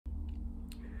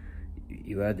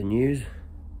You heard the news?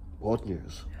 What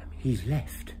news? He's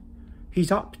left.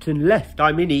 He's upped and left.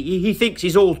 I mean, he thinks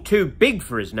he's all too big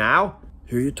for us now.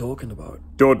 Who are you talking about?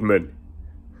 Dudman.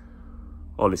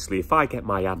 Honestly, if I get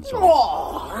my hands on...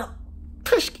 Oh,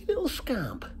 pesky little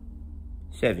scamp.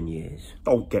 7 years.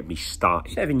 Don't get me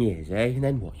started. 7 years, eh? And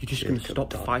then what? You're just going to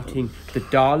stop fighting the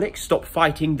Daleks? Stop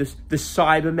fighting the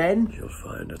Cybermen? You'll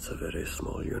find it's a very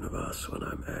small universe when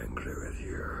I'm angry with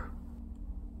you.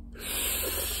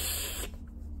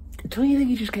 Don't you think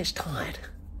he just gets tired?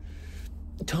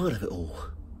 Tired of it all?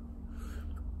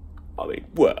 I mean,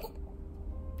 well...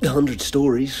 100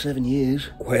 stories, 7 years.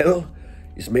 Well,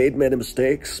 he's made many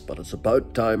mistakes, but it's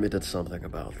about time he did something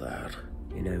about that.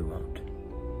 You know what?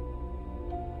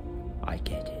 I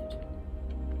get it.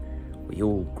 We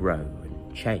all grow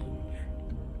and change.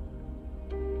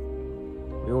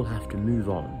 We all have to move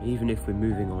on, even if we're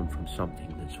moving on from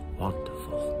something that's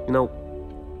wonderful. You know,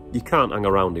 you can't hang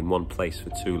around in one place for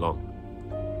too long.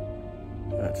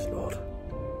 That's not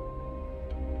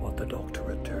what the doctor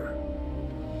would do.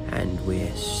 And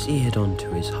we're seared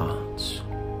onto his hearts.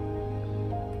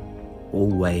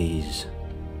 Always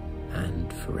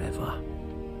and forever.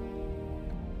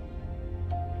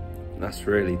 That's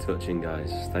really touching,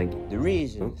 guys. Thank you. The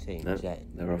reason things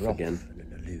end they're off again.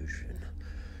 An illusion.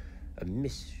 A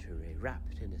mystery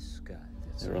wrapped in a skirt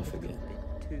that's They're off a again.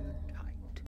 bit too